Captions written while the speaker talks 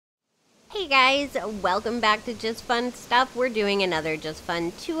guys, welcome back to Just Fun Stuff. We're doing another Just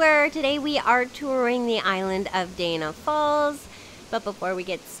Fun tour. Today we are touring the island of Dana Falls. But before we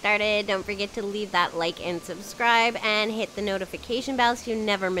get started, don't forget to leave that like and subscribe and hit the notification bell so you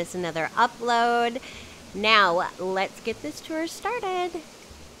never miss another upload. Now, let's get this tour started.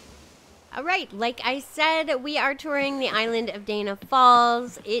 Alright, like I said, we are touring the island of Dana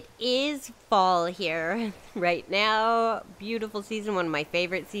Falls. It is fall here right now. Beautiful season, one of my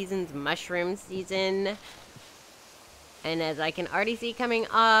favorite seasons, mushroom season. And as I can already see coming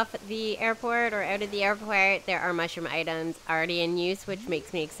off the airport or out of the airport, there are mushroom items already in use, which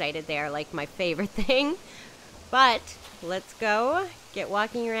makes me excited. They are like my favorite thing. But let's go, get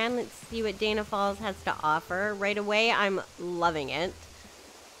walking around. Let's see what Dana Falls has to offer. Right away, I'm loving it.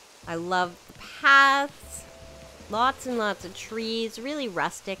 I love the paths, lots and lots of trees, really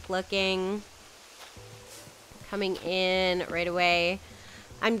rustic looking. Coming in right away.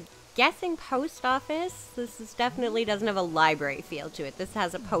 I'm guessing post office. This is definitely doesn't have a library feel to it. This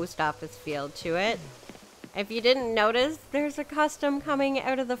has a post office feel to it. If you didn't notice, there's a custom coming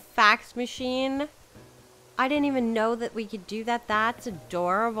out of the fax machine. I didn't even know that we could do that. That's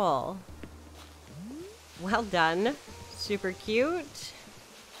adorable. Well done. Super cute.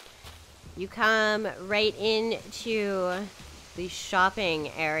 You come right into the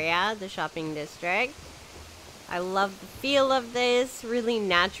shopping area, the shopping district. I love the feel of this. Really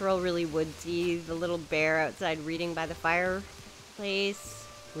natural, really woodsy. The little bear outside reading by the fireplace.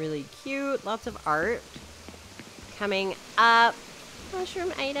 Really cute. Lots of art. Coming up,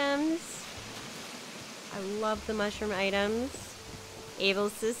 mushroom items. I love the mushroom items. Able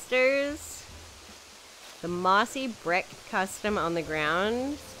Sisters. The mossy brick custom on the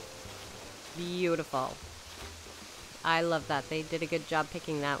ground. Beautiful. I love that. They did a good job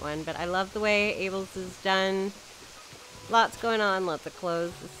picking that one. But I love the way Abel's is done. Lots going on. Lots of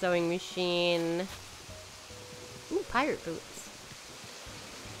clothes. The sewing machine. Ooh, pirate boots.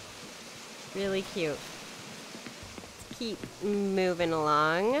 Really cute. Let's keep moving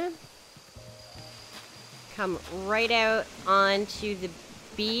along. Come right out onto the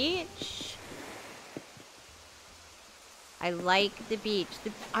beach. I like the beach.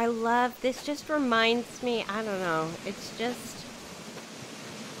 I love, this just reminds me, I don't know, it's just,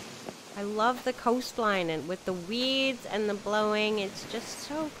 I love the coastline and with the weeds and the blowing, it's just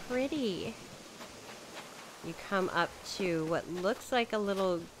so pretty. You come up to what looks like a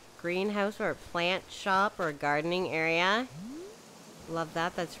little greenhouse or a plant shop or a gardening area. Love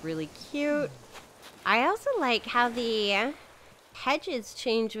that, that's really cute. I also like how the hedges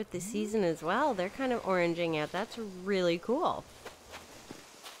change with the season as well. They're kind of oranging out. That's really cool.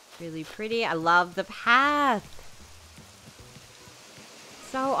 Really pretty. I love the path.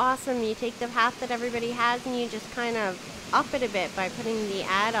 So awesome. You take the path that everybody has and you just kind of up it a bit by putting the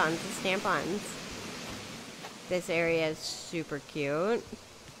add-ons, the stamp-ons. This area is super cute.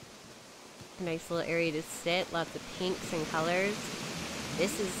 Nice little area to sit. Lots of pinks and colors.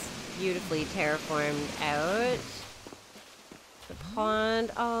 This is beautifully terraformed out. The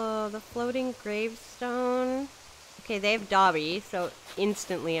pond. Oh, the floating gravestone. Okay, they have Dobby, so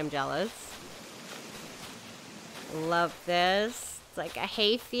instantly I'm jealous. Love this. It's like a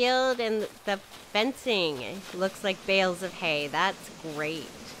hay field, and the fencing looks like bales of hay. That's great.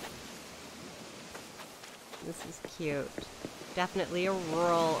 This is cute. Definitely a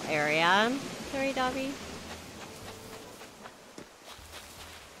rural area. Sorry, Dobby.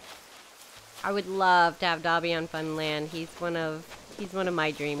 I would love to have Dobby on Funland. He's one of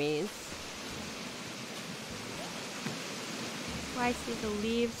my dreamies. Oh, I see the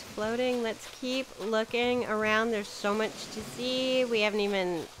leaves floating. Let's keep looking around. There's so much to see. We haven't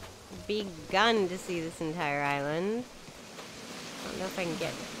even begun to see this entire island. I don't know if I can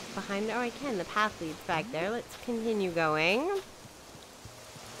get behind. Oh, I can. The path leads back there. Let's continue going.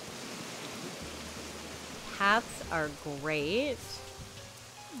 Paths are great.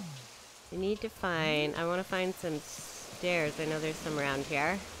 I need to find, I want to find some stairs. I know there's some around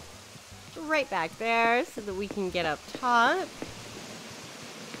here. Right back there so that we can get up top.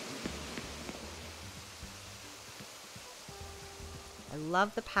 I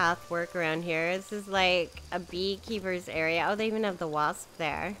love the path work around here. This is like a beekeeper's area. Oh, they even have the wasp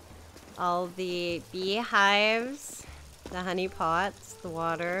there. All the beehives, the honey pots, the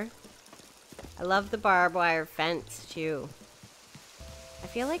water. I love the barbed wire fence too. I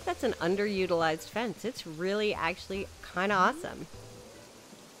feel like that's an underutilized fence. It's really actually kind of awesome.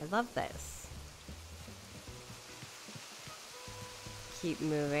 I love this. Keep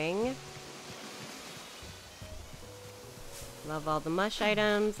moving. Love all the mush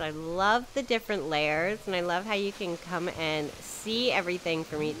items. I love the different layers, and I love how you can come and see everything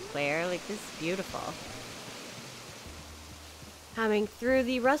from each player. Like, this is beautiful. Coming through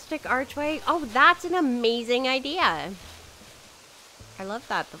the rustic archway. Oh, that's an amazing idea. I love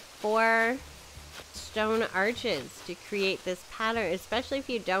that. The 4 stone arches to create this pattern, especially if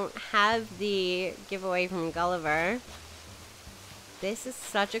you don't have the giveaway from Gulliver. This is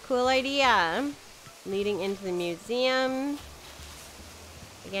such a cool idea. Leading into the museum.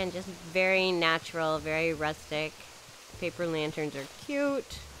 Again, just very natural, very rustic. Paper lanterns are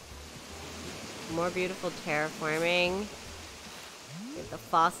cute. More beautiful terraforming. Get the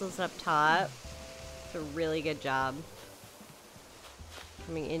fossils up top. It's a really good job.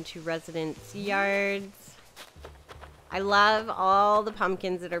 Coming into residents' yards. I love all the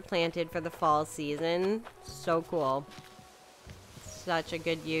pumpkins that are planted for the fall season. So cool. Such a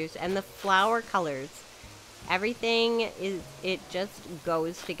good use. And the flower colors. Everything is, it just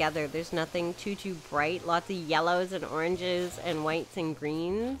goes together. There's nothing too bright. Lots of yellows and oranges and whites and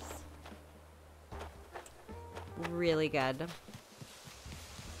greens. Really good.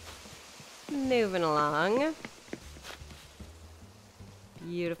 Moving along.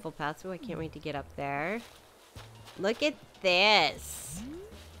 Beautiful path. Oh, I can't wait to get up there. Look at this.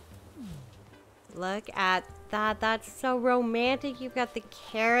 Look at that. That's so romantic. You've got the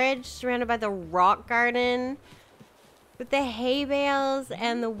carriage surrounded by the rock garden with the hay bales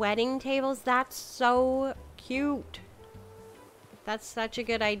and the wedding tables. That's so cute. That's such a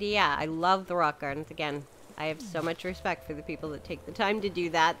good idea. I love the rock gardens. Again, I have so much respect for the people that take the time to do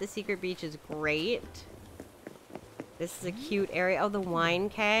that. The secret beach is great. This is a cute area. Oh, the wine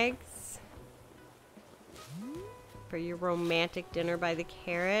kegs. For your romantic dinner by the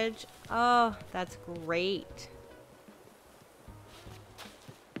carriage. Oh, that's great.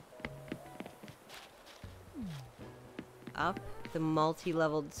 Up the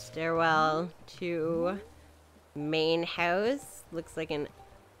multi-leveled stairwell to main house. Looks like an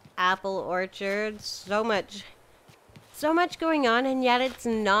apple orchard. So much going on, and yet it's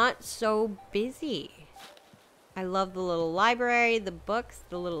not so busy. I love the little library, the books,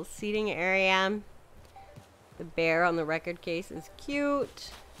 the little seating area. The bear on the record case is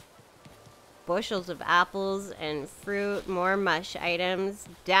cute. Bushels of apples and fruit, more mush items.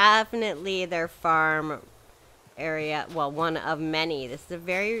 Definitely their farm area, well, one of many. This is a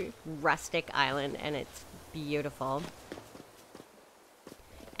very rustic island, and it's beautiful.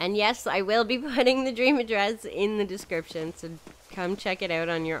 And yes, I will be putting the dream address in the description, so come check it out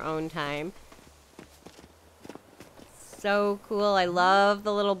on your own time. So cool. I love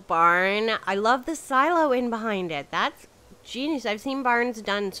the little barn. I love the silo in behind it. That's genius. I've seen barns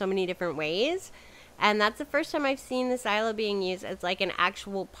done so many different ways, and that's the first time I've seen the silo being used as like an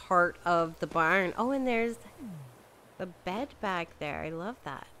actual part of the barn. Oh, and there's the bed back there. I love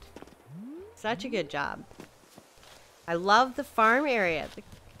that. Such a good job. I love the farm area. The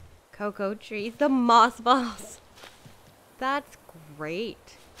cocoa trees, the moss balls. That's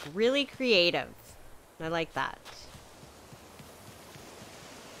great. Really creative. I like that.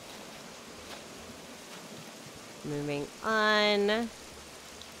 Moving on.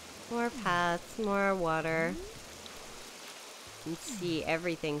 More paths, more water. You can see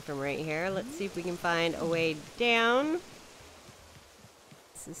everything from right here. Let's see if we can find a way down.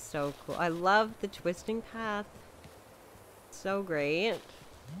 This is so cool. I love the twisting path. So great.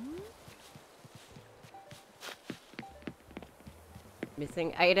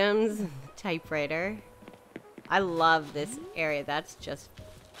 Missing items. Typewriter. I love this area. That's just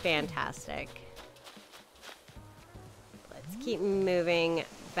fantastic. Keep moving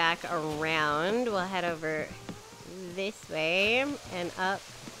back around. We'll head over this way and up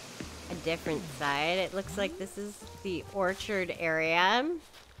a different side. It looks like this is the orchard area.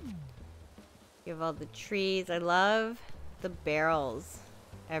 You have all the trees. I love the barrels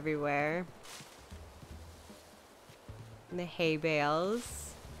everywhere. And the hay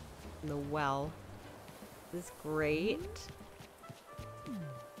bales. And the well. This is great.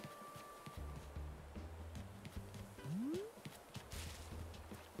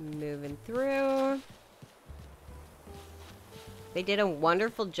 Moving through. They did a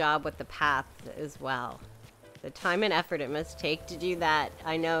wonderful job with the path as well. The time and effort it must take to do that.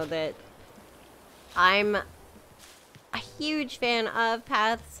 I know that I'm a huge fan of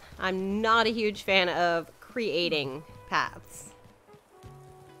paths. I'm not a huge fan of creating paths.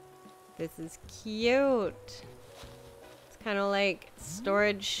 This is cute. It's kind of like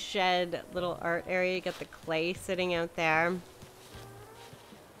storage shed, little art area. You got the clay sitting out there.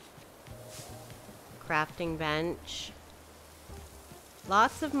 Crafting bench.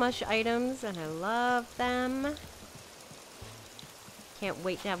 Lots of mush items, and I love them. Can't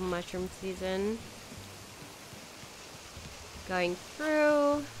wait to have mushroom season. Going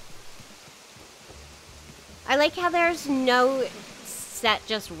through. I like how there's no set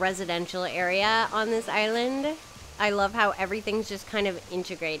just residential area on this island. I love how everything's just kind of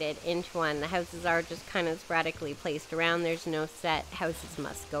integrated into one. The houses are just kind of sporadically placed around. There's no set houses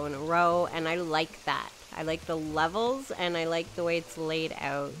must go in a row, and I like that. I like the levels, and I like the way it's laid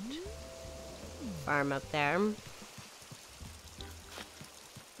out. Farm up there. Wonder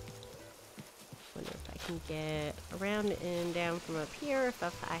if I can get around and down from up here, if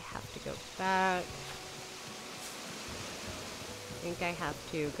I have to go back. I think I have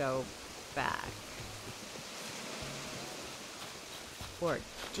to go back. Or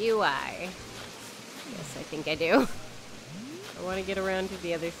do I? Yes, I think I do. I want to get around to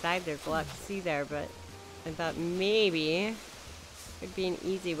the other side. There's a lot to see there, but I thought maybe there'd be an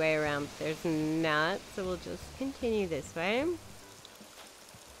easy way around. But there's not, so we'll just continue this way.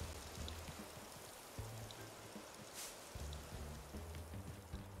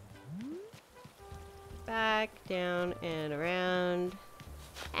 Back, down, and around.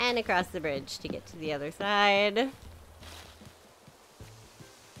 And across the bridge to get to the other side.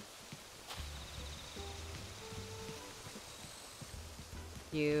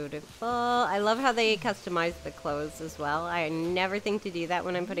 Beautiful. I love how they customize the clothes as well. I never think to do that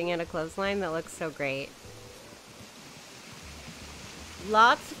when I'm putting in a clothesline. That looks so great.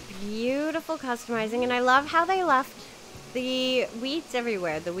 Lots of beautiful customizing, and I love how they left the weeds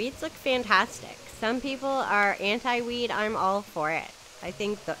everywhere. The weeds look fantastic. Some people are anti-weed. I'm all for it. I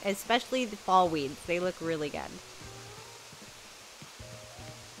think, especially the fall weeds, they look really good.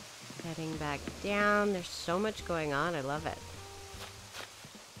 Heading back down. There's so much going on. I love it.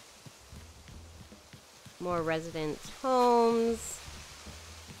 More residents' homes.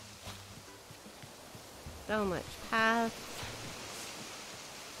 So much path.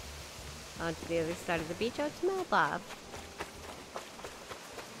 Onto the other side of the beach. Oh, it's Melba.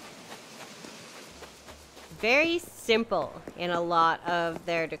 Very simple in a lot of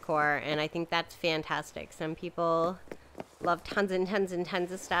their decor, and I think that's fantastic. Some people love tons and tons and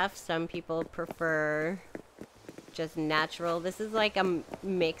tons of stuff. Some people prefer just natural. This is like a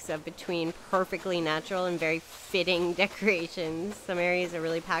mix of between perfectly natural and very fitting decorations. Some areas are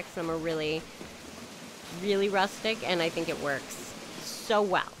really packed, some are really, really rustic, and I think it works so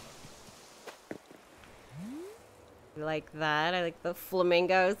well. I like that. I like the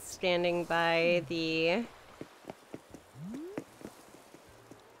flamingos standing by the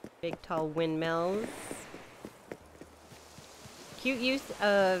big tall windmills. Cute use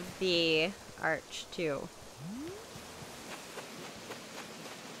of the arch too.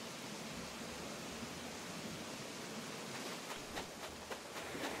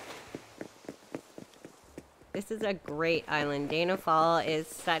 This is a great island. DANAFALL is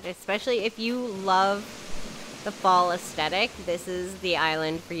such, especially if you love the fall aesthetic, this is the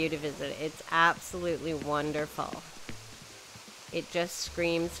island for you to visit. It's absolutely wonderful. It just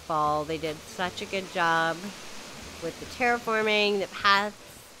screams fall. They did such a good job with the terraforming, the paths,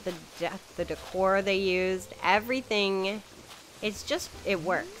 the decor they used, everything. It's just, it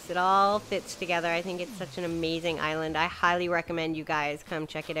works. It all fits together. I think it's such an amazing island. I highly recommend you guys come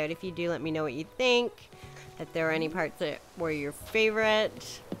check it out. If you do, let me know what you think. If there are any parts that were your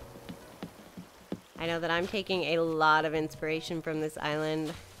favorite. I know that I'm taking a lot of inspiration from this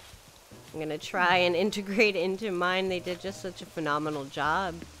island. I'm going to try and integrate into mine. They did just such a phenomenal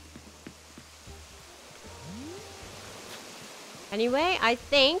job. Anyway, I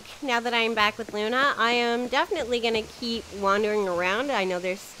think now that I'm back with Luna, I am definitely going to keep wandering around. I know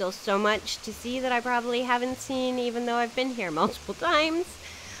there's still so much to see that I probably haven't seen, even though I've been here multiple times.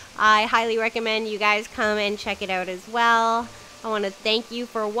 I highly recommend you guys come and check it out as well. I want to thank you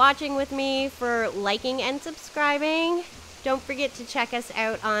for watching with me, for liking and subscribing. Don't forget to check us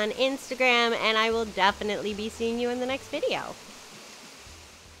out on Instagram, and I will definitely be seeing you in the next video.